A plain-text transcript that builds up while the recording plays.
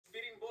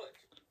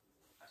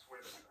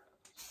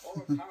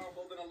more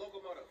powerful than a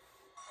locomotive.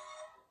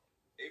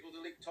 Able to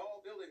leap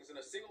tall buildings in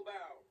a single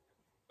bound.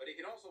 But he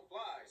can also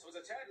fly, so it's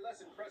a tad less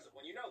impressive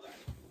when you know that.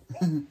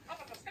 Oh, up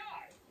in the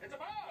sky! It's a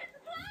bird! It's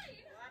a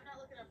plane! Well, I'm not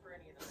looking up for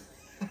any of those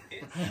things.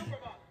 It's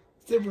Superman!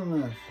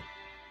 Superman.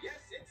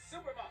 Yes, it's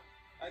Superman!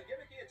 A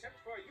gimmicky attempt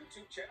for a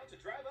YouTube channel to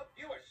drive up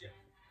viewership.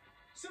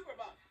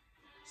 Superman!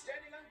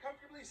 Standing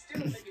uncomfortably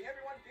still, making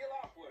everyone feel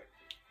awkward.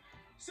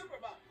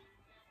 Superman!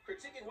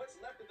 Critiquing what's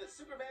left of the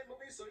Superman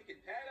movies so he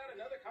can pad out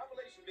another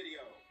compilation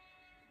video.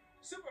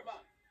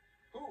 Superman!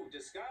 Who,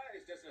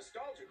 disguised as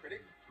nostalgia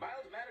critic,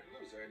 mild-mannered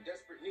loser in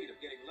desperate need of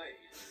getting laid,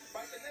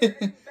 fights a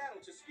never-ending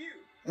battle to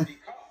spew,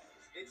 because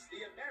it's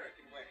the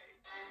American way.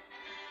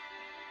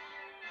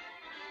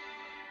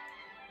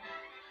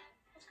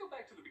 Let's go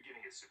back to the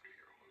beginning of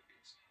superhero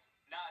movies.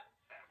 Not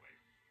that way.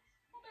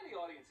 While many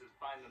audiences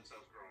find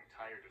themselves growing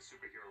tired of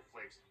superhero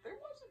flicks, there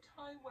was a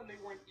time when they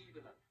weren't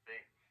even a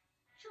thing.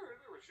 Sure,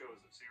 there were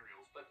shows and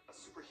serials, but a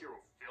superhero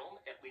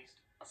film, at least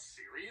a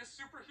serious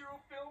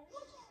superhero film,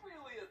 wasn't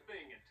really a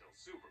thing until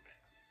Superman.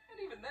 And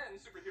even then,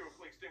 superhero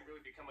flicks didn't really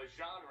become a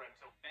genre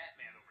until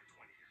Batman over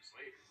 20 years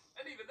later.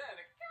 And even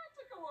then, it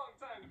took a long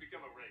time to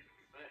become a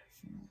regular thing.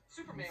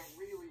 Superman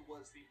really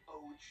was the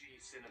OG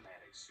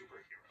cinematic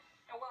superhero.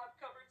 And while I've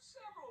covered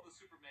several of the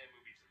Superman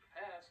movies in the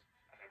past,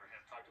 I never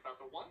have talked about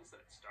the ones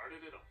that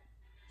started it all.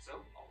 So,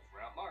 all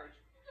throughout March,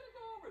 I'm going to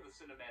go over the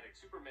cinematic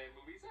Superman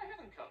movies I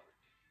haven't covered.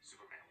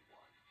 Superman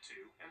 1,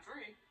 2, and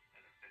 3, and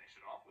then finish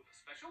it off with a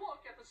special look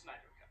at the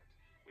Snyder Cut,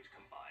 which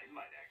combined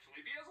might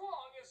actually be as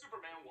long as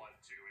Superman 1,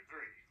 2, and 3.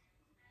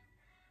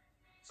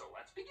 So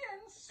let's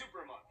begin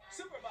Superman.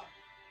 Superman!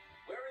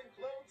 Wearing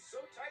clothes so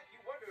tight you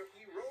wonder if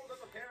he rolled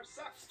up a pair of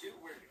socks to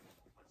wear them.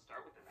 Let's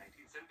start with the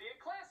 1978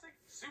 classic,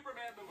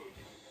 Superman the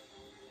movie.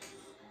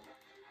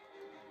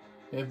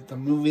 It's the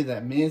movie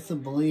that made us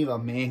believe a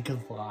man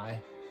could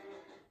fly.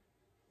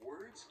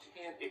 Words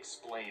can't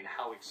explain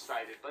how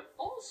excited but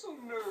also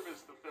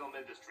nervous the film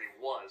industry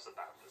was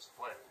about this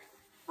flick.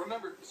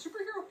 Remember,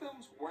 superhero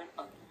films weren't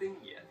a thing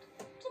yet,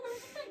 so there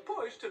was a big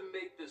push to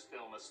make this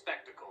film a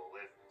spectacle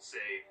if,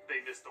 say,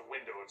 they missed the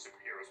window of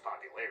superheroes'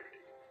 popularity.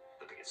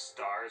 The biggest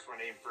stars were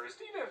named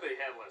first, even if they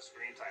had less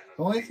screen time than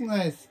The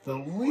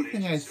only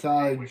thing I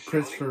saw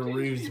Christopher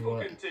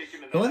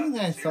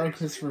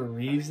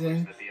Reeves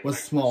in was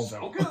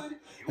Smallville.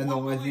 And the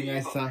only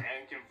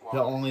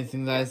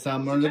thing that I saw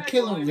Murder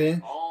Killer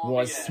in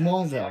was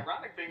Smallville.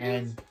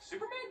 And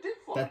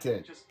that's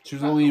it. She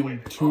was only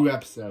in 2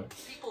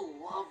 episodes. People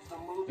love the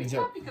movie,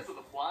 not because of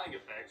the flying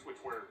effects, which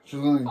were... She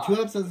was only in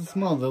 2 episodes of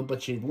Smallville,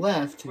 but she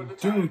left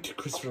due to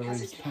Christopher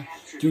Reeve's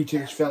due to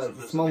the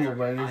Smallville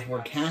writers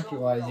were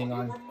capitalizing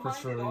on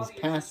Christopher Reeve's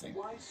passing.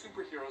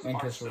 And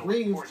Christopher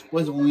Reeves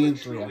was only in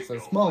 3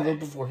 episodes of Smallville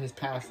before his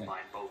passing.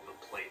 Both the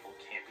playful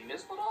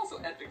campiness, but also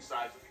epic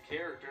sides of the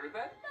character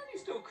that many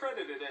still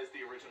credited as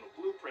the original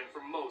blueprint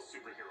for most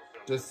superhero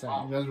films. Just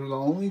saying, those were the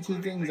only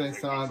 2 things I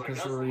saw in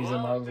Christopher Reeve's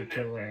and Murder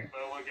Killer.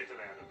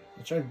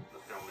 The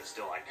film is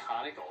still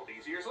iconic all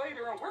these years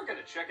later, and we're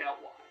gonna check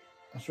out why.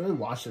 I should really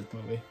watch this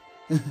movie.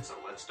 So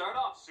let's start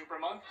off,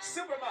 Superman.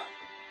 Superman!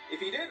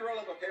 If he did roll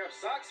up a pair of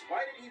socks,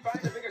 why didn't he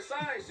find a bigger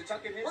size to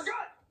tuck in his... We're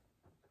good!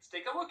 Let's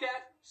take a look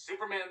at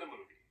Superman the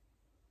movie.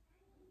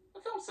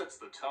 The film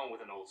sets the tone with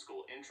an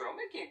old-school intro,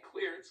 making it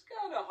clear it's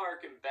gonna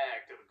harken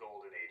back to the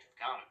golden age of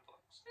comic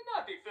books, and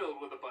not be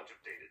filled with a bunch of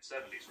dated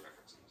 70s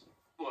references.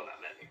 Well, not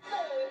many.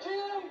 Hey,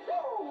 Jim!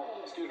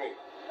 Excuse me.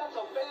 That's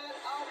a bad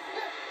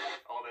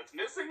outfit! All that's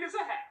missing is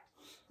a hat.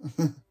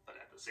 But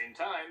at the same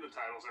time, the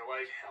titles are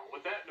like, hell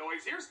with that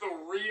noise, here's the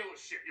real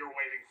shit you're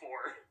waiting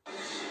for.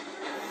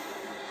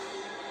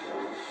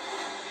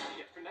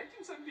 Yet for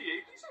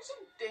 1978, these are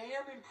some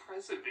damn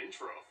impressive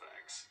intro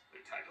effects.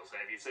 Their titles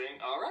have you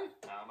saying, alright,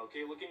 I'm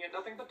okay looking at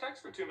nothing but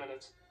text for 2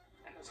 minutes.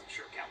 And as I'm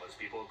sure countless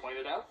people have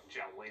pointed out,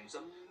 John Williams'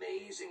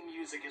 amazing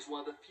music is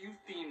one of the few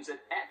themes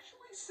that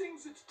actually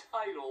sings its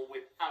title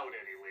without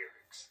any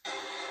lyrics.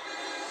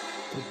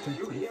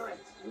 You hear it?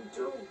 You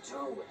do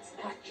too. It's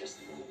not just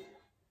me.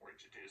 We're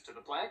introduced to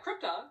the planet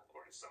Krypton,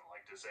 or as some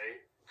like to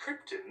say,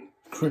 Krypton.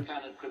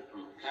 Planet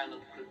Krypton. Planet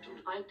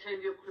Krypton. I tell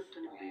you,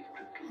 Krypton, leave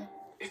Krypton.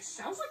 It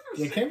sounds like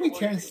there's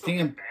Terrence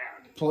Stamp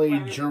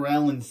played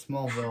Jor-El in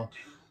Smallville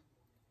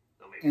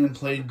and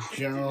played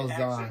General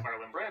Zod.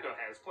 Marlon Brando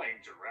has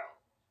playing Jor-El,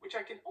 which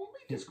I can only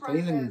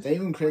describe They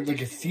even created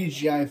like a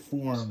CGI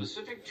form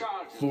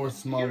for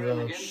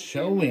Smallville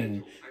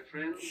showing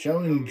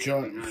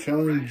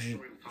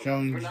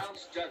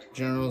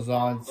General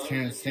Zod,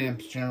 Terrence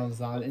Stamp's General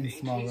Zod in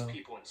Smallville.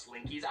 People in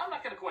slinkies, I'm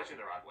not going to question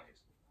their odd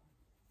ways.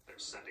 They're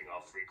sending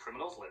off 3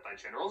 criminals led by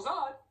General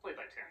Zod, played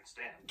by Terrence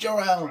Stamp,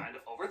 Jor-El, trying to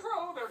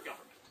overthrow their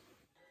government.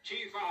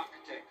 Chief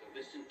architect of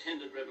this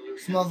intended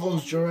revolution.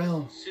 Smallville's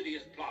Jor-El,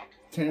 Insidious plot.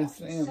 Terrence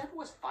All he Stamp. said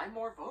was 5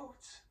 more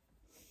votes.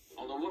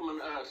 On the woman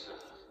Ursa,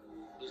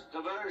 whose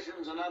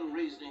perversions and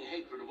unreasoning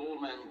hatred of all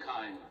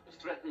mankind have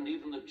threatened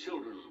even the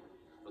children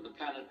of the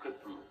planet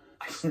Krypton.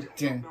 I still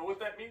don't know what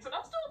that means, and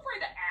I'm still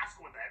afraid to ask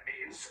what that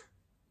means.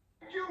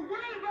 You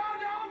will bow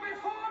down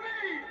before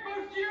me,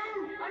 both you,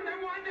 and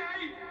then one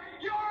day,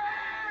 your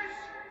heirs!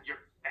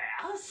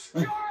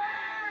 Your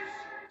ass!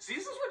 See,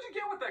 this is what you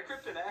get with that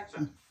cryptid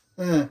accent.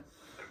 Uh,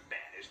 They're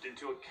banished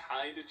into a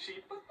kind of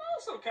cheap, but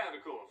also kind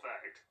of cool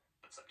effect.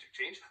 But subject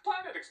change,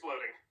 planet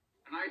exploding.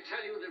 And I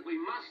tell you that we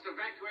must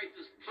evacuate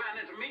this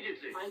planet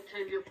immediately. I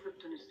tell you,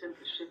 Krypton is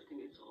simply shifting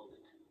its orbit.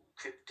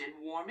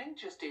 Krypton warming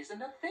just isn't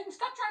a thing.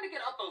 Stop trying to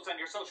get upvotes on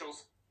your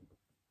socials.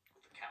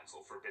 With the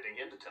council forbidding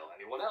him to tell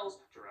anyone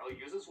else, Jor-El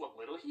uses what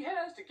little he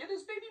has to get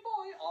his baby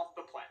boy off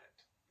the planet.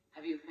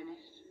 Have you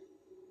finished?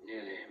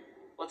 Nearly.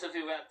 What if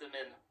you wrapped them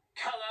in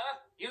color?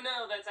 You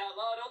know that's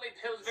outlawed. Only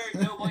Pillsbury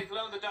Doughboy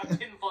glow-in-the-dark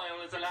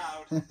tinfoil is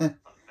allowed.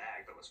 Fun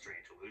fact, though a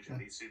strange illusion,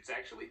 these suits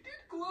actually did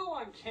glow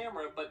on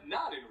camera, but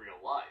not in real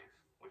life.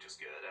 Which is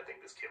good. I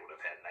think this kid would have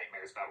had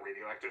nightmares about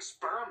radioactive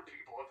sperm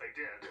people if they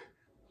did.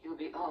 He'll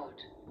be odd,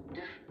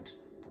 different.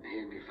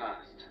 He'll be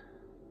fast.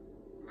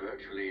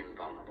 Virtually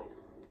invulnerable.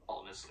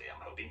 Honestly,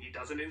 I'm hoping he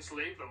doesn't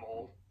enslave them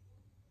all.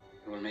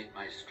 You will make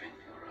my strength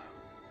your own.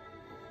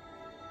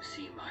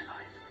 See my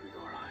life through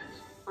your eyes.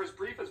 For as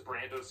brief as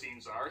Brando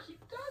scenes are, he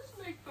does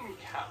make them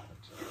count.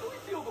 You really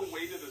feel the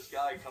weight of this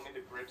guy coming to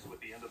grips with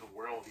the end of the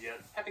world,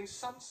 yet having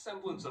some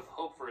semblance of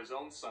hope for his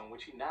own son,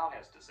 which he now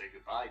has to say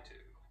goodbye to.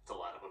 It's a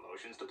lot of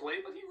emotions to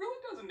play, but he really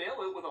does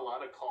nail it with a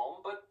lot of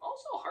calm, but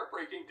also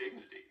heartbreaking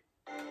dignity.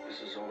 This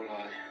is all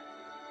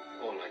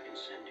I can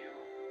send you.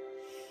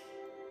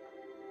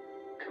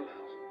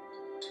 Kal-El.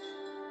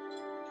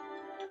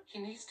 He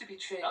needs to be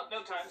trained. Oh,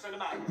 no time, send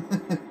him out.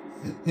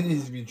 he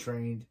needs to be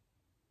trained.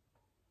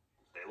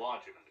 They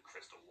launch him in the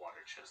crystal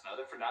water chestnut,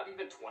 and for not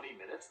even 20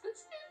 minutes,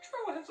 this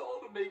intro has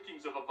all the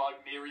makings of a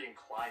Wagnerian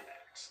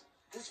climax.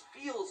 This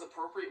feels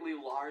appropriately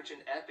large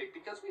and epic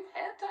because we've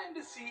had time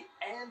to see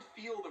and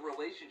feel the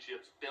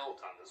relationships built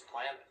on this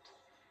planet.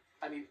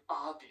 I mean,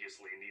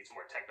 obviously it needs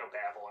more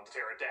technobabble and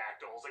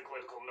pterodactyls and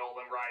clinical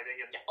Nolan writing,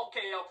 and yeah,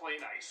 okay, I'll play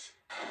nice.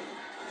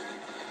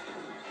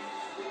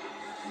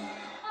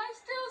 I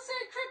still say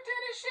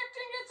Krypton is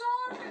shifting its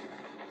orbit.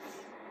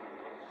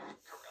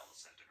 Kal-El is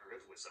sent to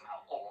Earth with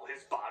somehow all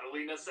his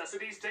bodily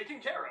necessities taken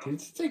care of. Did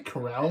you say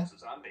Corral? This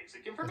is on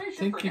basic I information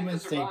think for he him to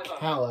meant to say survive on.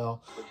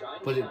 Kal-El,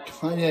 but it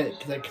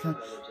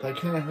I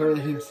kind of heard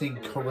him saying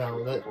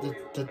Corral.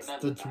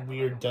 That's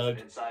weird, Doug.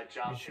 Inside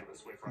job, Taylor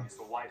Swift runs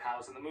the White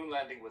House, and the moon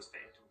landing was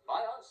faked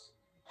by us.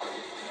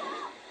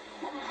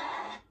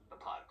 The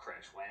pod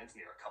crash lands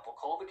near a couple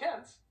called the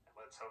Kents. And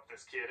let's hope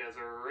this kid has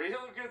a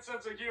real good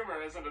sense of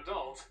humor as an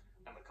adult.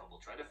 And the couple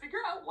try to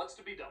figure out what's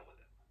to be done with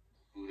it.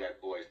 Who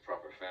that boy's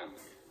proper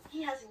family?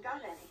 He hasn't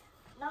got any.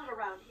 Not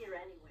around here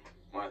anyway.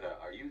 Martha,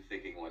 are you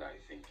thinking what I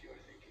think you're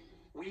thinking?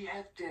 We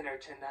have dinner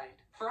tonight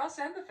for us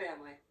and the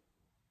family.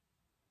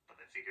 But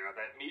they figure out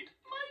that meat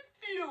might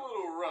be a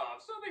little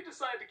rough, so they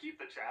decide to keep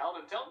the child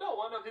and tell no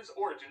one of his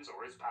origins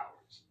or his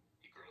powers.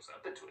 He grows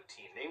up into a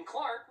teen named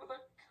Clark with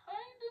a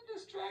kind of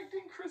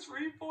distracting Chris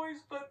Reeve voice,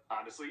 but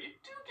honestly, you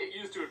do get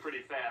used to it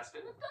pretty fast,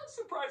 and it does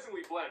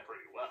surprisingly blend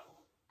pretty well.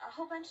 A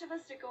whole bunch of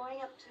us are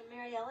going up to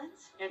Mary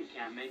Ellen's. And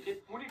can't make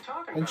it. What are you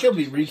talking And about? she'll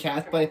be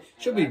recast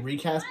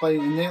by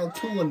Nail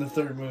Tool in the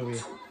third movie.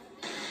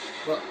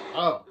 Well,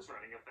 oh, This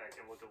running effect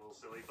can look a little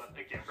silly, but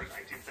again, for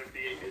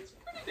 1978, it's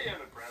pretty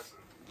damn impressive.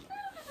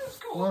 It's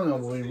cool. well, no,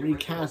 This is we the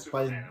recast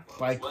original Superman of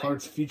by Lois Lane.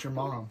 Clark's future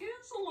mom.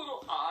 It's a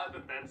little odd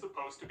that that's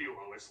supposed to be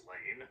Lois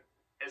Lane,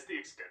 as the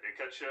extended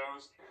cut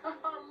shows.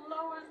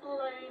 Lois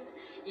Lane,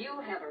 you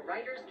have a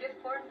writer's gift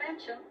for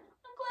invention.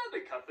 I'm glad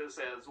they cut this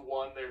as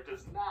one, there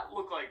does not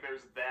look like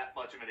there's that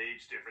much of an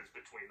age difference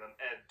between them,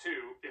 and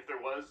two, if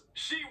there was,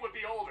 she would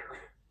be older.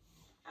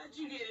 How'd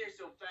you get here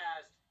so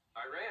fast?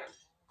 I ran.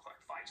 Clark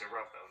finds it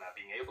rough, though, not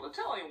being able to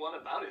tell anyone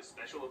about his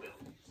special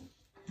abilities.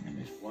 And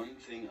there's one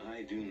thing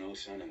I do know,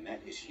 son, and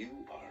that is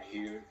you are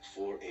here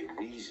for a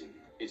reason.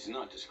 It's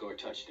not to score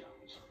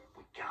touchdowns.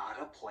 We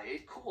gotta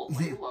play it cool.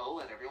 Lay low,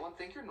 let everyone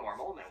think you're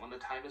normal, and then when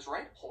the time is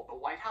right, hold the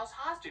White House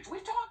hostage.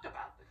 We've talked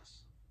about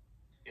this.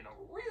 In a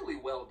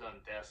really well-done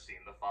death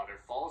scene, the father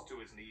falls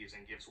to his knees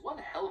and gives one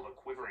hell of a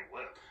quivering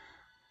lip.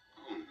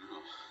 Oh, no.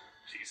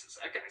 Jesus,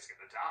 that guy's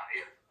gonna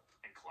die.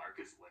 And Clark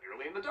is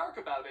literally in the dark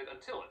about it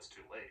until it's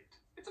too late.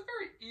 It's a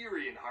very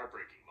eerie and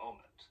heartbreaking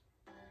moment.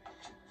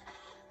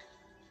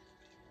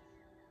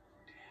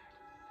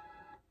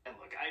 And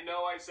look, I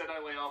know I said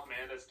I lay off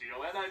Man of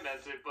Steel, and I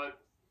meant it, but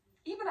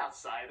even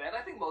outside that,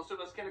 I think most of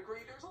us can agree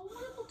there's a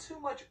little too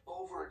much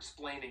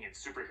over-explaining in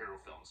superhero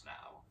films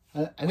now.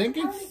 I think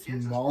it's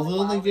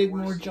Smallville they did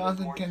more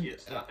Jonathan Kent.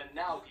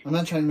 I'm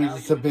not trying to make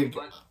this a big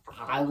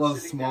I love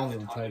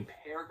Smallville type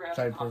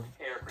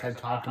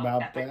talk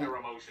about that.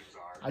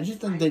 I just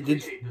think they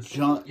did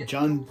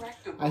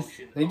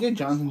they did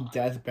Jonathan's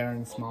death better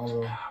in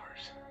Smallville.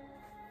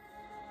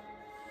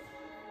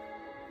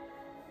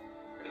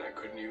 And I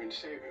couldn't even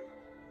save him.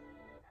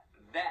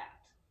 That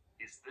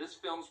is this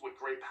film's with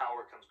great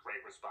power comes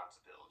great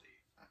responsibility.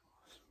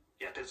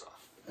 Yeah, piss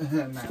off.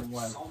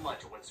 So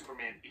much of what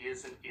Superman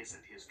is and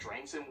isn't, his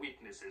strengths and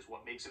weaknesses,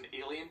 what makes him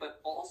alien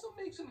but also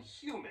makes him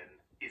human,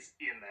 is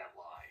in that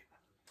line.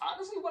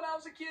 Honestly, when I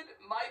was a kid,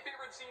 my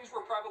favorite scenes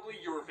were probably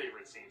your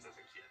favorite scenes as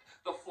a kid.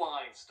 The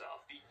flying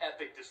stuff, the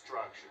epic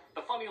destruction,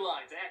 the funny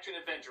lines, action,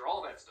 adventure,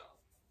 all that stuff.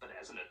 But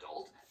as an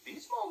adult,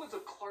 these moments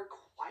of Clark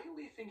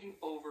quietly thinking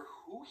over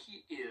who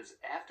he is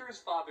after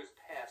his father's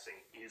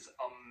passing is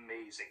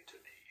amazing to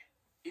me.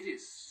 It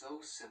is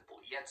so simple,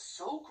 yet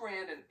so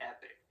grand and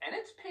epic, and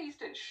it's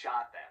paced and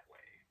shot that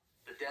way.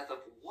 The death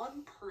of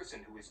one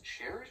person who is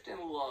cherished and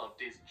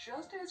loved is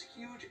just as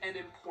huge and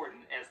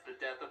important as the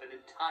death of an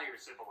entire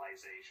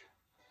civilization.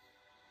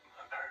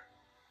 Mother.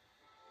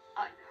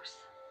 I know,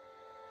 son.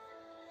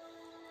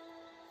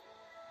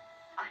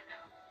 I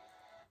know.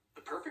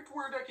 The perfect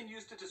word I can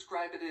use to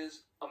describe it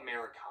is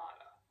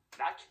Americana.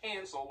 Not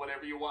cancel,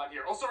 whatever you want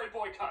here. Oh, sorry,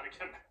 boycott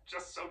again.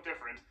 Just so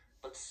different.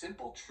 But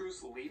simple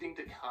truths leading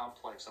to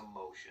complex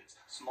emotions.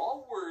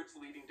 Small words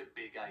leading to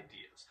big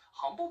ideas.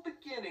 Humble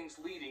beginnings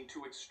leading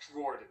to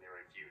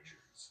extraordinary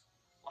futures.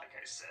 Like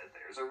I said,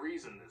 there's a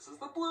reason this is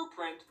the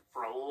blueprint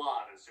for a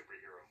lot of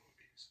superhero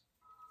movies.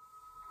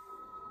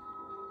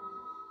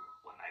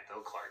 One night,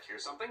 though, Clark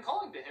hears something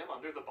calling to him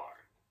under the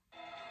barn.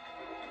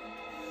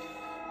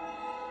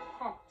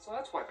 Huh, so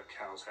that's why the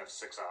cows have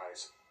 6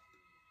 eyes.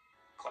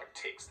 Clark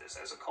takes this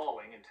as a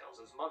calling and tells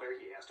his mother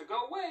he has to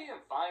go away and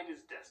find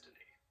his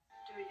destiny.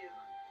 Do you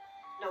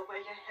know where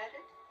you're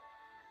headed?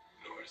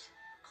 North.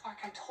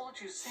 Clark, I told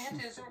you,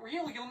 Santa isn't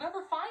real. You'll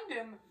never find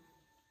him.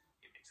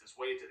 He makes his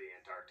way to the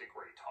Antarctic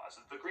where he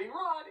tosses the green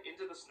rod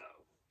into the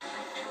snow.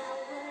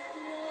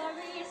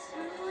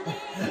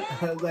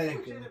 I'm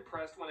legit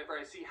impressed whenever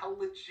I see how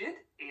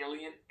legit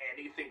alien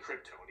anything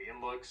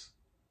Kryptonian looks.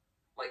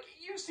 Like,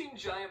 you've seen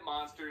giant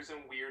monsters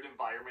and weird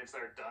environments that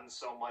are done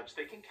so much,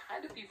 they can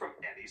kind of be from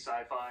any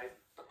sci-fi,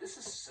 but this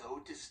is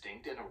so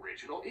distinct and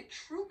original, it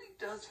truly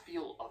does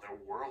feel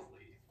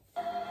otherworldly.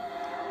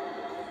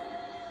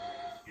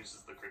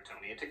 Uses the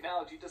Kryptonian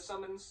technology to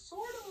summon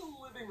sort of a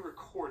living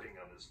recording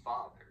of his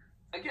father.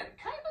 Again,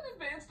 kind of an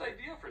advanced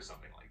idea for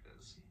something like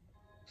this.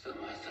 So,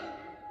 my son,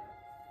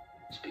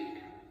 speak.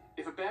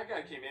 If a bad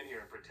guy came in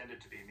here and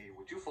pretended to be me,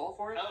 would you fall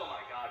for it? Oh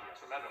my god,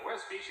 yes. Remember, we're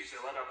a species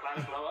that let our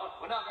planet blow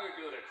up. We're not very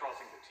good at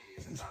crossing the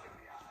T's and dotting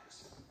the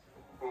I's.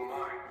 Who am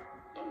I?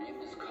 Your name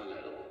is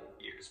Kal-El.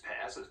 Years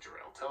pass as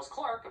Jor-El tells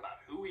Clark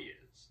about who he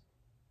is.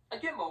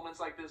 Again,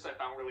 moments like this I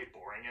found really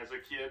boring as a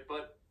kid,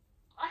 but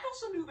I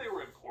also knew they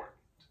were important.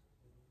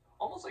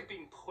 Almost like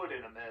being put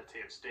in a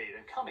meditative state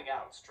and coming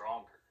out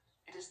stronger.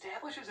 It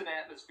establishes an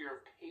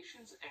atmosphere of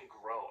patience and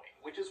growing,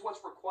 which is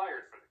what's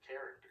required for the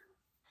character.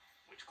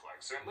 Which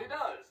Clark certainly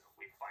does.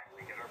 We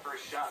finally get our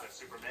first shot of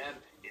Superman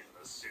in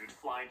the suit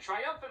flying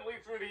triumphantly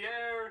through the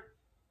air.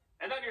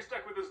 And then you're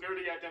stuck with his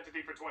nerdy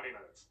identity for 20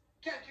 minutes.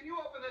 Ken, can you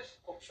open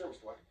this? Oh, sure,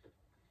 Mr. White.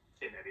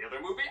 In any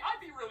other movie, I'd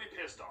be really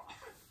pissed off.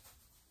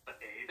 But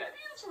A, that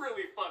is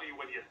really funny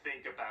when you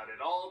think about it.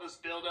 All this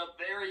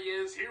build-up, there he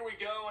is, here we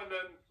go, and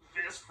then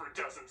this for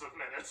dozens of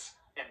minutes.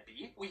 And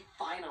B, we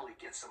finally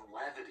get some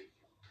levity.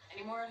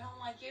 Any more at home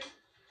like you?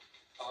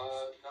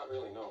 Not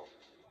really, no.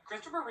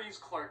 Christopher Reeve's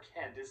Clark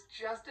Kent is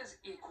just as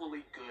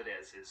equally good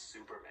as his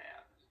Superman.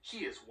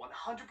 He is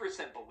 100%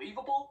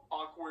 believable,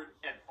 awkward,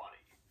 and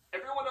funny.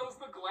 Everyone knows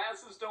the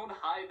glasses don't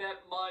hide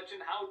that much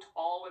and how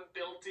tall and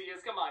built he is.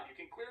 Come on, you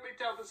can clearly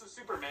tell this is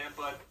Superman,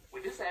 but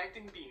with his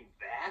acting being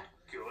that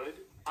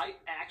good, I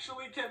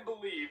actually can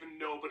believe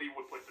nobody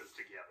would put this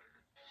together.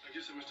 I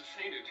guess I must have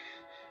fainted.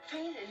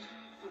 Fainted?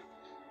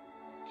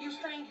 You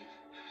fainted?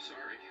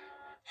 Sorry.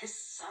 His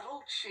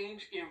subtle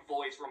change in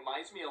voice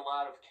reminds me a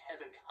lot of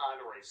Kevin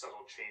Conroy's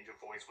subtle change of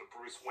voice with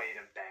Bruce Wayne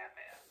and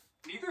Batman.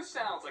 Neither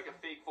sounds like a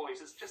fake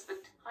voice, it's just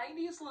the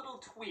tiniest little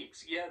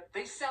tweaks, yet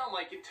they sound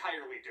like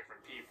entirely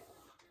different people.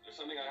 There's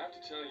something I have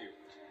to tell you.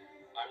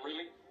 I'm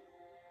really...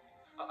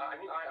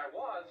 I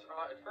was,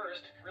 at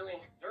first,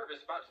 really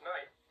nervous about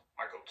tonight.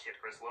 Margot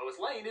Kidder's Lois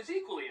Lane is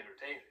equally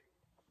entertaining.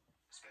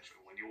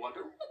 Especially when you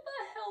wonder, what the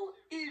hell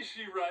is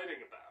she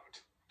writing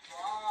about?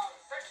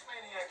 Sex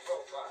maniac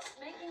profile.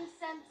 Making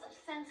sense of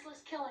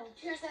senseless killing.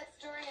 Here's that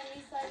story on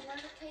Eastside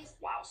murder case.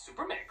 Wow,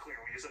 Superman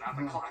clearly isn't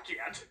on the clock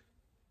yet.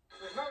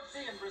 There's no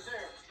C in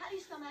preserve. How do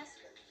you spell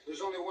massacre?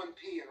 There's only one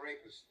P in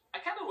rapist.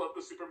 I kind of love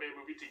the Superman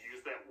movie to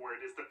use that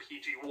word as the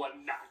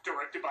PG-1 not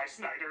directed by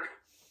Snyder.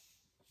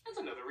 That's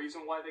another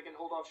reason why they can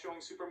hold off showing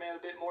Superman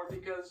a bit more,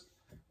 because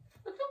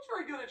the film's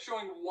very good at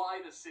showing why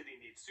the city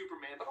needs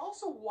Superman, but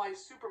also why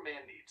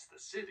Superman needs the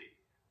city.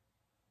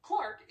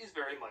 Clark is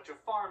very much a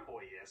farm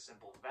boy. He has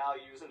simple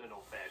values and an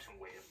old-fashioned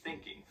way of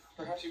thinking.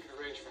 Perhaps you could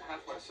arrange for half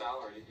my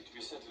salary to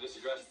be sent to this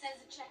address. He sends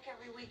a check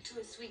every week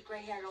to his sweet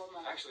gray-haired old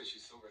mother. Actually,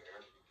 she's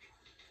silver-haired.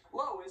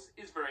 Lois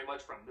is very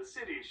much from the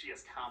city. She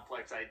has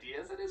complex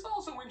ideas and is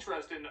also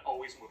interested in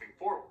always moving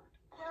forward.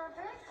 There are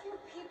very few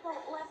people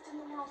left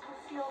in the world who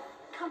feel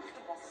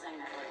comfortable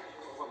saying that word.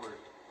 What word?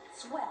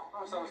 Swell.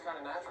 Oh, sounds kind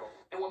of natural.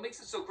 And what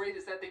makes it so great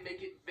is that they make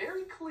it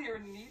very clear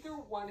neither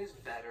one is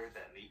better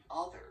than the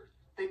other.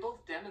 They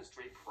both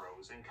demonstrate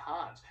pros and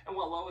cons. And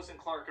while Lois and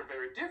Clark are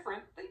very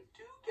different, they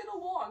do get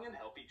along and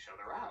help each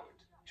other out.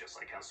 Just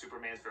like how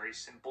Superman's very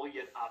simple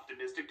yet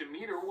optimistic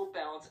demeanor will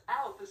balance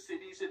out the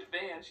city's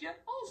advanced yet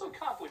also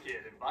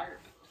complicated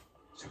environment.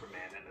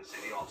 Superman and the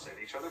city offset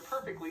each other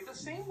perfectly, the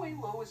same way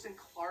Lois and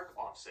Clark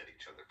offset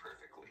each other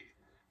perfectly.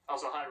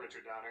 Also, hi,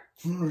 Richard Donner.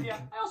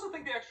 Yeah, I also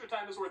think the extra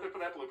time is worth it for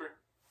that blooper.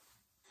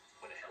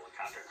 When a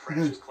helicopter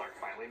crashes, Clark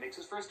finally makes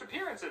his first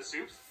appearance as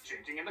Soups,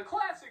 changing in the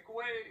classic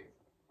way.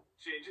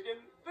 Changing in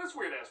this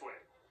weird-ass way.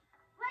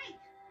 Wait!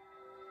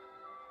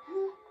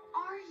 Who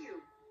are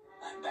you?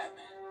 I'm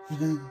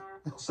Batman.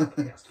 Well,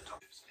 somebody has to talk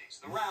to space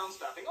around,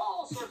 stopping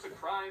all sorts of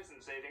crimes and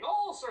saving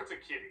all sorts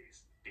of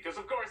kitties. Because,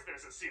 of course,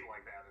 there's a scene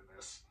like that in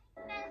this.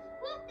 Then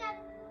swoop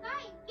that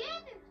guy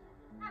again.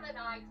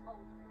 Haven't I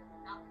told you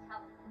not to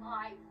tell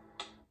lies?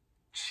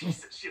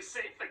 Jesus, you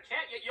saved the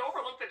cat, yet you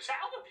overlooked the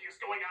child abuse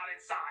going on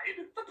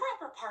inside. The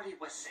proper party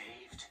was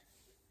saved.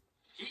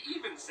 He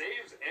even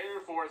saves Air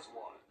Force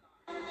One.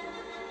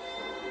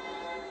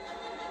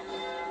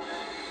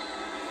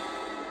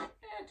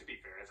 And to be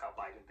fair, that's how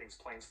Biden thinks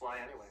planes fly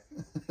anyway.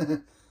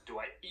 Do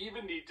I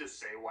even need to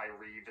say why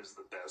Reeve is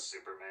the best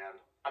Superman?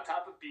 On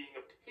top of being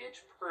a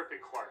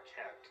pitch-perfect Clark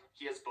Kent,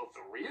 he has both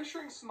the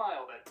reassuring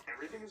smile that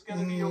everything is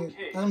gonna be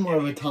okay. I'm more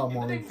of a Tom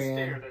Welling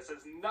fan. That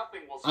says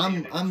nothing will stand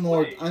in his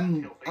way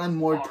until things I'm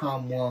more are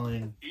Tom okay.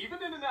 Welling.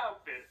 Even in an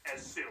outfit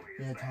as silly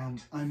as Yeah, that. Tom,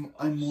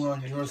 I'm more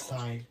on your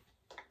side.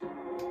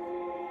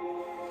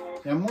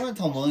 Yeah, I'm more on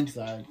Tom Welling's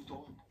side.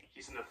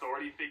 He's an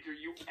authority figure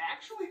you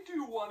actually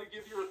do want to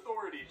give your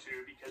authority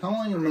to because Tom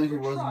Welling and Michael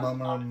trust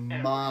Rosenbaum are on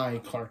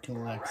my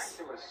cartoon Lex.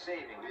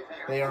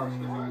 They are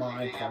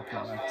my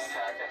cartoon Lex.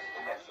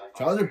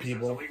 To other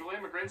people, illegal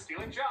immigrants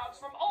stealing jobs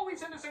from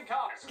always innocent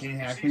cops. Gene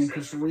Hackman and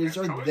Christopher Reeves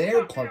are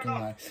their Clark and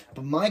Lex,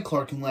 but my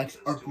Clark and Lex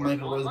are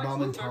Michael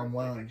Rosenbaum and Tom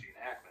Welling. Gene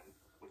Hackman,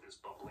 with his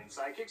bumbling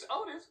sidekicks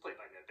Otis, played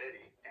by Ned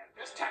Beatty, and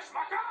Miss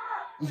Teschmacher,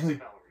 played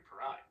by Valerie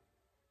Perrine.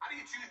 How do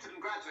you choose to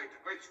congratulate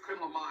the greatest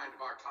criminal mind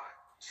of our time?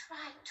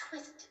 Try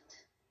twist it.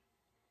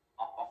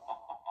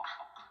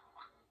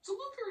 So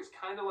Luther is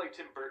kind of like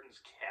Tim Burton's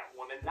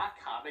Catwoman, not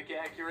comic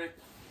accurate,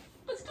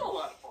 but still a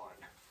lot of fun.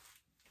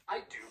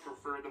 I do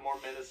prefer the more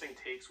menacing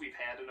takes we've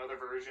had in other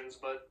versions,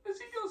 but this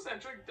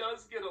egocentric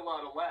does get a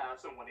lot of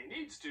laughs, and when he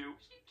needs to,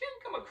 he can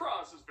come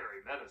across as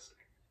very menacing.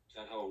 Is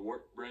that how a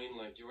warped brain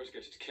like yours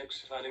gets its kicks,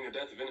 fighting the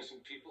death of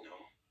innocent people? No,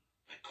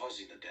 by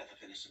causing the death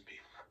of innocent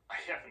people. I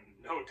have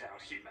no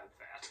doubt he meant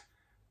that.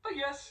 But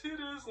yes, it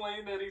is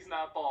lame that he's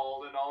not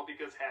bald, and all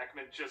because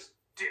Hackman just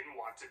didn't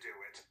want to do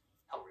it.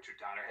 Hell, Richard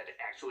Donner had to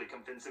actually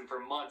convince him for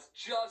months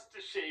just to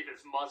shave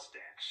his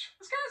mustache.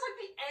 This guy's like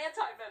the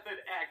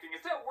anti-method acting.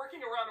 Instead of working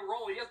around a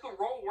role, he has the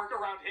role work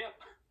around him.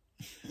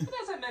 But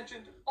as I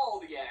mentioned, all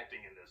the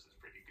acting in this is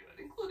pretty good,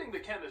 including the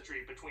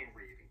chemistry between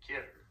Reeve and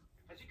Kidder.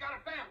 But you got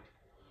a family.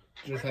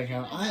 Just like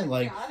how I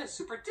like God, it's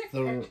super dick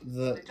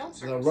the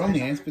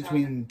romance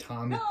between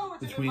Tom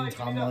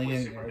Welling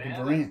and Erica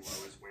Durant.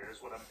 Lois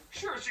wears what I'm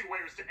sure she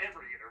wears to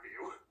every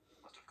interview.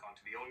 Must have gone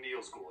to the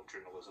O'Neill School of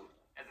Journalism.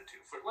 And the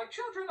two flirt like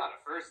children on a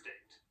first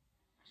date.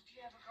 Do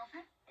you have a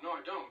girlfriend? No,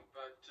 I don't,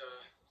 but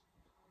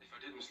if I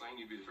did, Miss Lane,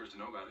 you'd be the first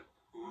to know about it.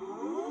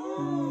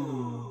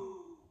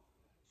 Ooh.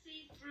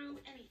 See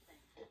through anything.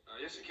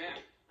 Yes, I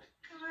can. What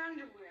color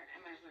underwear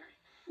am I wearing?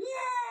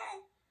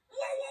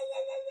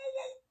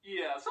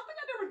 Yeah, something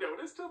I never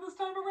noticed till this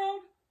time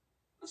around.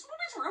 This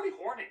movie's really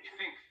horny.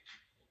 Pink.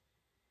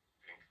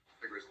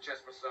 Vigorous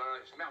chest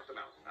massage, mouth to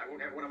mouth. I won't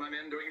have one of my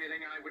men doing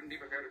anything I wouldn't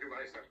be prepared to do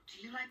myself. Do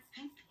you like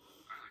pink?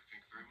 I like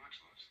pink very much,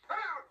 Lois.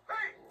 Out!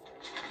 Hey!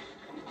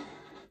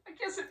 I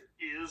guess it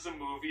is a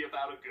movie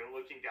about a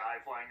good-looking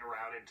guy flying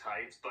around in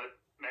tights, but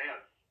man,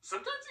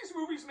 sometimes these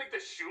movies make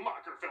the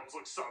Schumacher films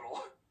look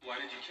subtle. Why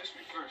did you kiss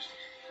me first?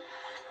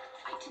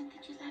 I didn't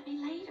think you'd let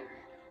me later.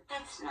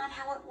 That's not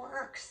how it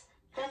works.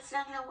 That's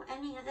not how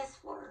any of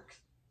this works.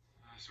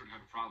 I sort of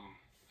have a problem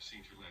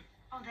seeing through lead.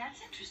 Oh,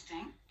 that's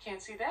interesting. Can't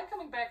see that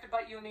coming back to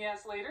bite you in the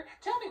ass later.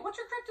 Tell me, what's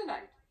your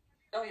kryptonite?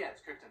 Oh yeah, it's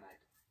kryptonite.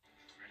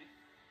 Ready?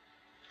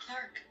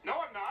 Clark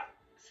No, I'm not.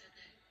 said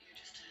that you're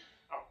just a...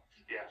 Oh,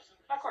 yeah.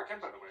 Not Clark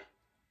Kent, by the way.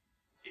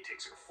 He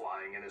takes her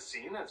flying in a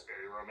scene that's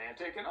very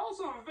romantic and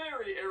also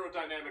very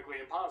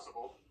aerodynamically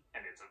impossible.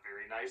 And it's a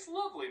very nice,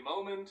 lovely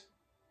moment.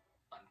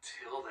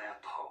 Until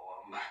that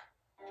poem.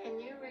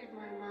 Can you read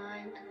my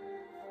mind?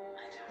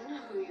 I don't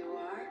know who you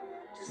are.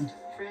 Just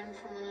a friend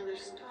from another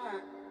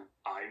star.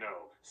 I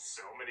know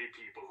so many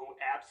people who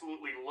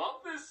absolutely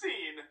love this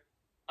scene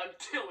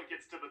until it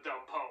gets to the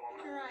dumb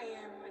poem. Here I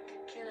am, like a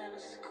kid out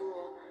of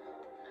school.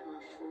 I'm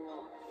a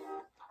fool.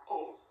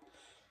 Oh.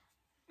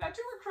 Now,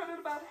 to her credit,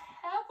 about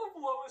half of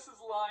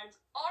Lois's lines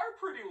are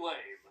pretty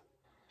lame.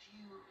 Do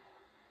you...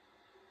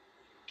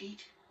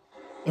 eat?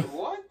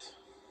 What?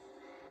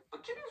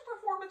 But Kitty's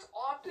performance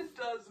often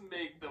does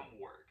make them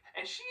work,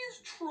 and she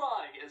is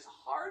trying as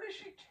hard as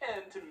she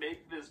can to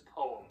make this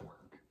poem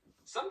work.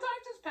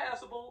 Sometimes it's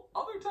passable,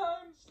 other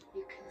times...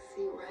 You can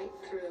see right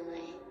through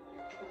me.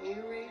 Can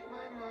you read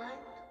my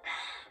mind?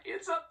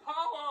 It's a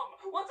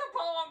poem! What's a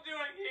poem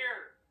doing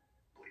here?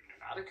 Believe it or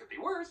not, it could be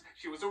worse.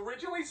 She was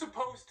originally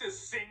supposed to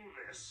sing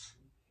this.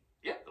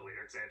 Yep, the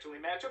lyrics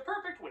actually match up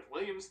perfect with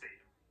Williams'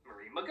 theme.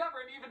 Marie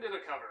McGovern even did a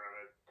cover of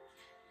it.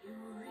 You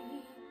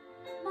read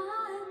my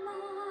mind.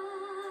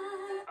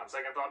 On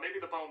second thought, maybe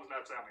the poem's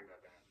not sounding that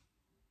bad.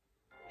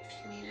 If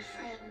you need a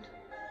friend,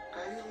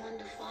 I'm the one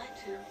to fly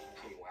to.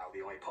 Meanwhile,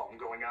 the only poem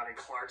going on in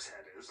Clark's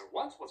head is, or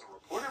once was a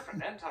reporter for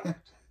Nantucket.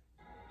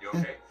 You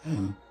okay?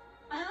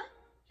 Huh?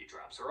 He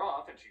drops her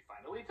off, and she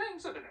finally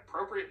thinks of an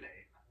appropriate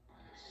name.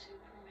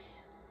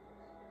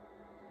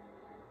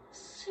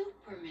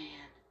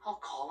 Superman. I'll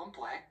call him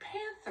Black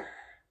Panther.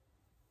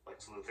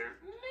 Lex Luthor,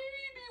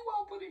 maybe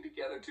while putting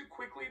together too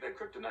quickly that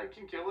kryptonite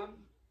can kill him.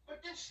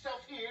 But this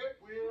stuff here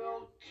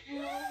will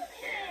kill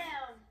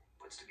him.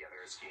 Puts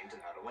together a scheme to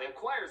not only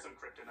acquire some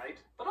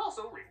kryptonite, but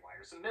also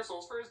rewire some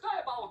missiles for his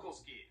diabolical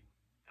scheme.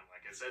 And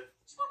like I said,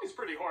 this movie's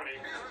pretty horny.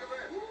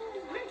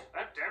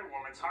 That dead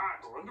woman's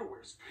hot. Her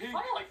underwear's pink.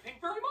 I like pink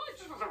very much.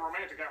 This is a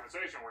romantic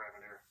conversation we're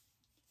having here.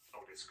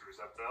 Otis screws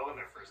up though, and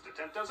their first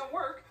attempt doesn't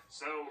work,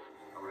 so...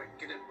 Alright,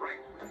 get it right.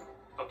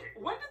 Okay,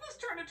 when did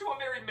this turn into a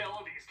Merry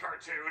Melodies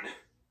cartoon?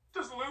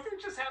 Does Luthor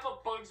just have a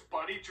Bugs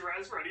Bunny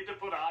dress ready to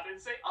put on and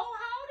say, "Oh,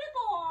 howdy,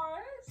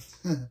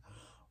 boys"?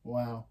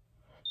 Wow.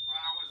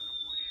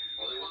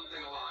 Only one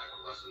thing alive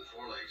with less than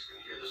 4 legs can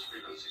hear this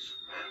frequency,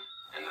 Superman,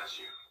 and that's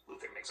you.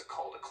 Luthor makes a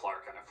call to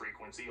Clark on a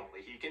frequency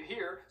only he can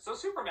hear, so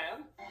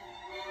Superman...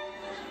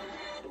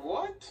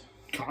 What?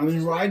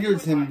 Kamen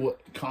Riders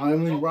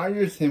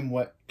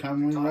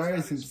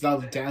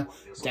himself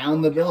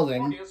down the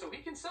building. So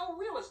he can sell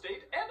real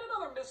estate and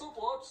another missile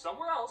blow up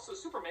somewhere else, so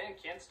Superman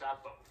can't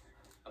stop both.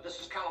 This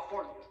is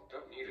California.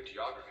 Don't need a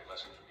geography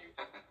lesson from you.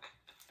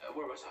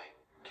 Where was I?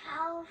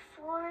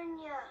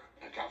 California.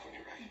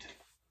 California, right?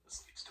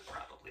 This leads to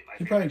probably my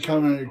He probably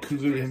favorite commented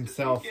Kulu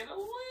himself. Get a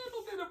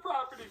little bit of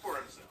property for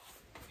himself.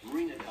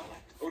 Marina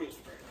Elect.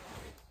 Otisburg.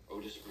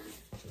 Otisburg.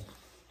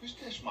 Who's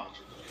this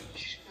monster?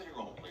 She's got her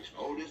own place.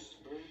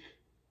 Otisburg.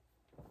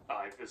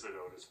 I visit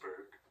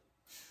Otisburg.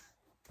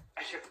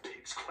 I hear the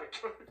pig's quite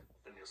good.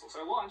 The missiles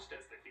are launched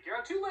as they figure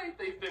out too late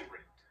they've been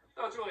rigged.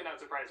 Though it's really not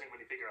surprising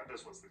when you figure out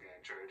this was the guy in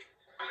charge.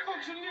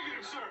 Function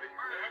negative, sir.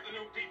 I have the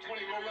new P-20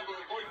 low-level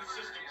avoidance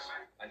systems.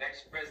 Our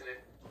next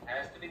president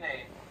has to be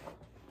named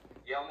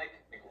Yelnik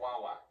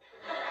McWawa.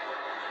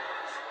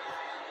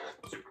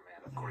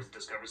 Superman, of course,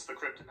 discovers the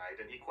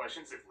kryptonite, and he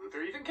questions if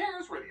Luthor even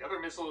cares where the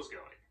other missile is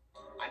going.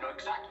 I know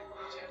exactly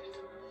where it's headed.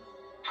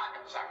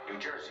 Hackensack, New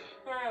Jersey.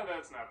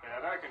 That's not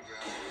bad. I can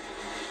drive.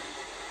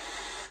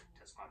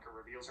 Tessmacher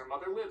reveals her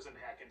mother lives in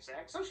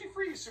Hackensack, so she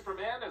frees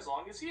Superman as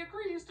long as he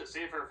agrees to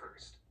save her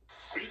first.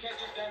 You can't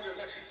just stand there and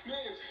let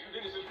millions of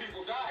innocent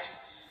people die.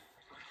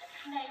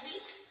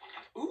 Maybe.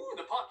 Ooh,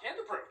 the pop can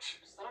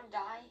approach. Just let him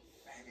die.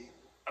 Maybe.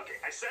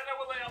 Okay, I said I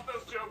would lay off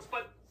those jokes,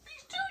 but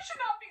these two should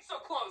not be so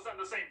close on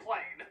the same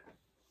plane.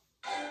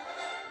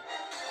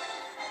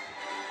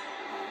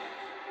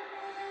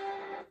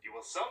 You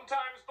will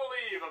sometimes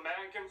believe a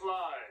man can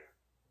fly.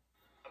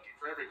 Okay,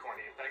 for every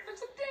corny effect,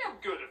 there's a damn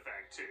good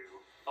effect,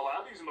 too. A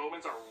lot of these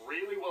moments are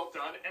really well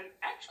done and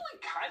actually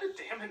kind of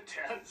damn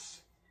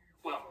intense.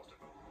 Well, most of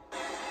them.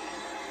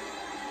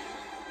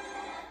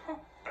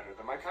 Better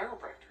than my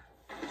chiropractor.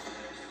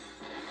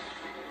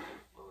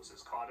 Lois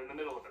is caught in the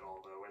middle of it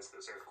all, though, as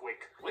this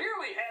earthquake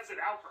clearly has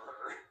it out for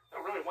her.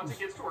 Though really, once it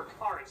gets to her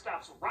car, it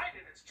stops right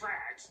in its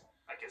tracks.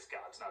 I guess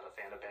God's not a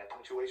fan of bad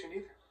punctuation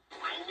either.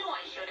 I knew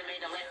I should have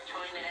made a left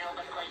turn at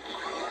Albuquerque.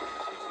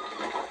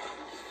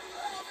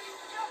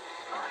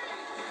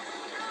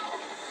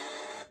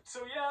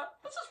 So yeah,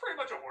 this is pretty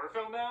much a horror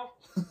film now.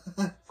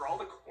 For all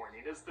the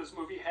corniness this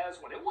movie has,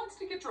 when it wants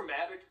to get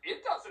dramatic,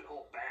 it doesn't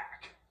hold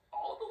back.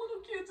 All the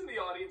little kids in the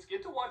audience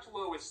get to watch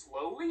Lois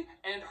slowly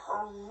and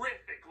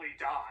horrifically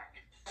die.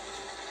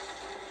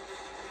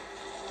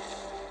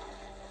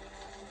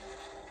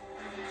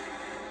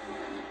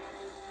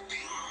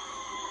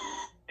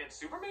 And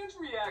Superman's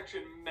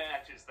reaction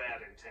matches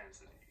that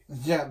intensity.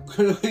 Yeah,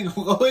 literally,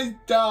 Lois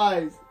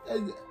dies.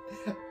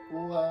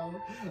 Wow.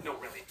 No,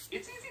 really, it's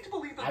easy to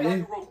believe the guy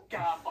who wrote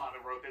Godfather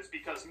wrote this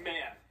because,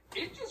 man,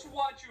 it just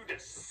wants you to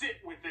sit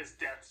with this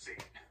death scene.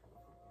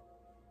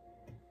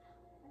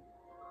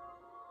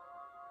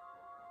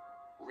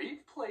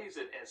 Reeve plays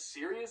it as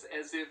serious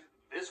as if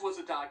this was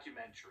a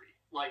documentary.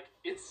 Like,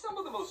 it's some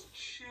of the most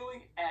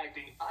chilling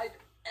acting I've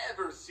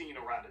ever seen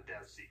around a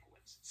death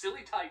sequence.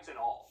 Silly tights and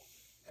all.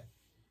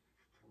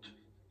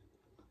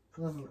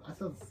 I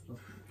thought this was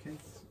a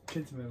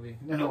kids movie.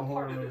 No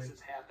horror part of movie. this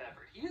is half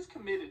effort. He is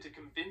committed to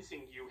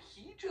convincing you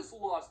he just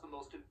lost the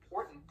most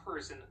important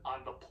person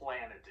on the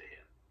planet to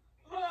him.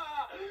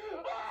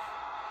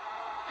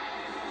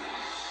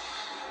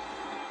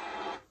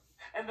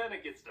 And then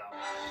it gets dumb.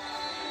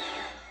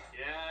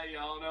 Yeah,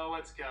 y'all know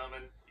what's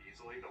coming.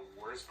 Easily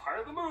the worst part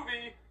of the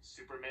movie.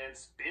 Superman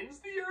spins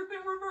the Earth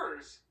in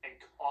reverse and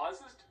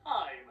causes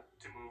time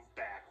to move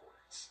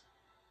backwards.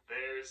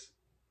 There's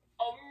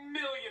a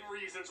million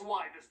reasons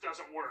why this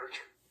doesn't work.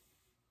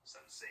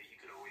 Some say he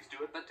could always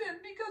do it, but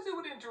didn't because it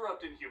would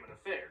interrupt in human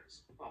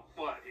affairs. Well,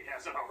 what, he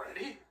hasn't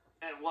already?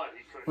 And what,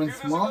 he could do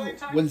this a million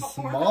times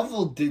before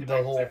Smallville did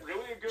the whole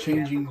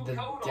changing the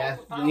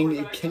death thing,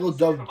 it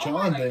killed off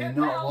Jonathan,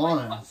 not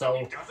Lana.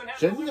 So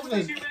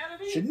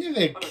shouldn't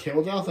they have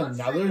killed off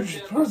another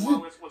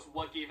person?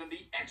 What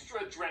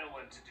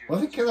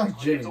if it killed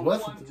off Jimmy?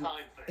 What if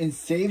in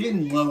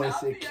saving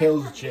Lois it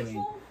kills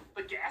Jimmy?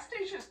 The gas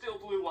station still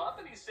blew up,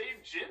 that he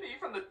saved Jimmy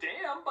from the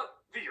dam,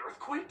 but the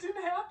earthquake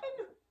didn't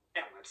happen?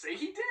 And let's say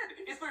he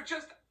did. Is there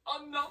just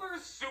another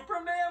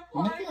Superman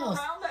flying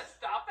around that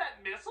stopped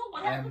that missile?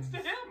 What happens to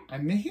him?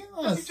 I'm making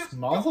a lot of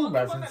Smallville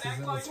references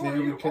in this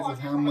video because of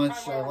how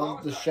much I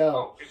love the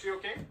show. Oh, is she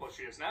okay? Well,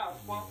 she is now.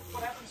 Well,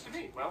 what happens to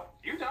me? Well,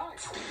 you die.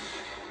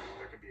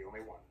 There can be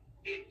only one.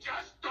 It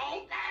just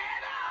don't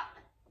add up!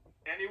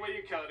 Any way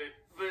you cut it,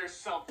 there's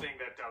something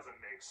that doesn't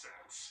make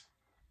sense.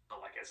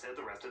 But like I said,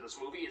 the rest of this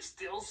movie is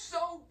still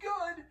so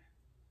good,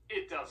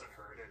 it doesn't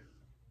hurt it.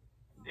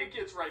 It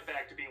gets right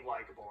back to being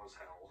likable as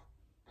hell.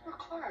 Poor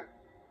Clark.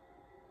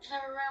 He's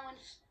never around when...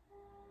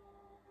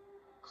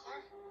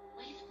 Clark,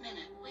 wait a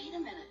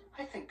minute.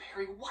 I think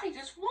Perry White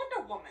is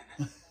Wonder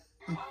Woman.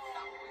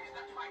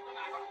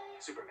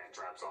 Superman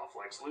drops off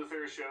Lex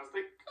Luthor, shows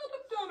they could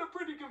have done a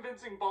pretty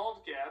convincing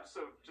bald cap,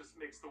 so just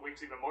makes the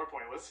winks even more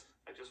pointless.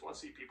 I just want to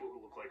see people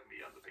who look like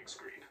me on the big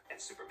screen. And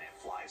Superman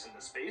flies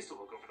into space to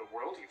look over the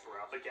world. He threw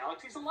out the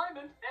galaxy's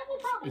alignment, and will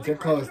probably... It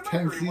took almost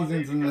 10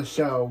 seasons in the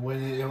show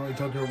when it only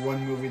took her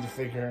one movie to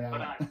figure it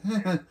out.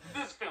 But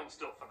this film's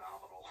still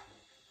phenomenal.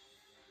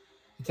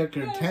 It took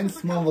her 10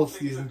 Smallville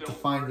seasons to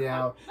find it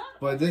out,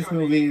 but this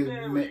movie,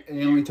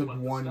 it only took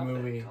one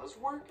movie.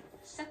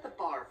 Set the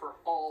bar for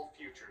all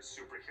future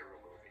superhero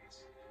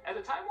movies. At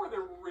a time where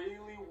there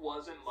really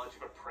wasn't much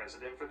of a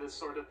precedent for this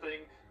sort of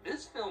thing,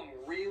 this film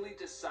really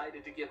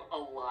decided to give a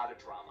lot of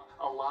drama,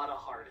 a lot of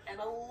heart, and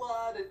a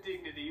lot of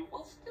dignity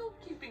while still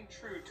keeping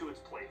true to its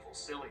playful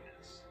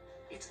silliness.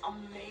 It's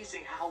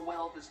amazing how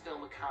well this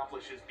film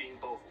accomplishes being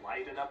both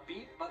light and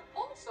upbeat, but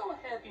also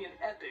heavy and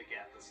epic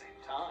at the same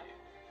time.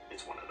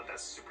 It's one of the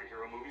best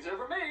superhero movies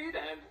ever made,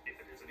 and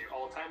if it isn't your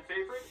all-time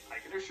favorite, I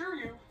can assure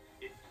you,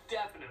 it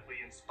definitely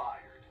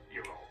inspired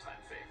your all-time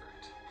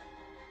favorite.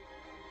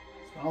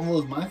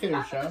 Smallville is my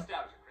favorite show.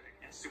 Nostalgia Critic,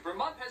 and Super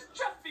Month has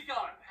just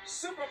begun.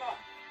 Super Month,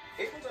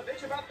 able to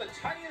bitch about the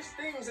tiniest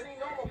things any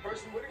normal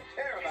person wouldn't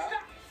care about.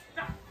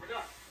 Stop, we're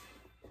done.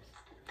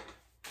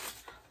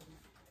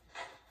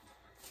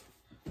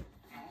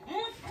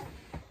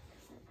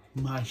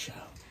 My show.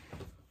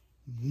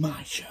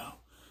 My show.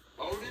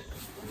 Otis?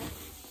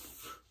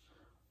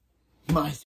 My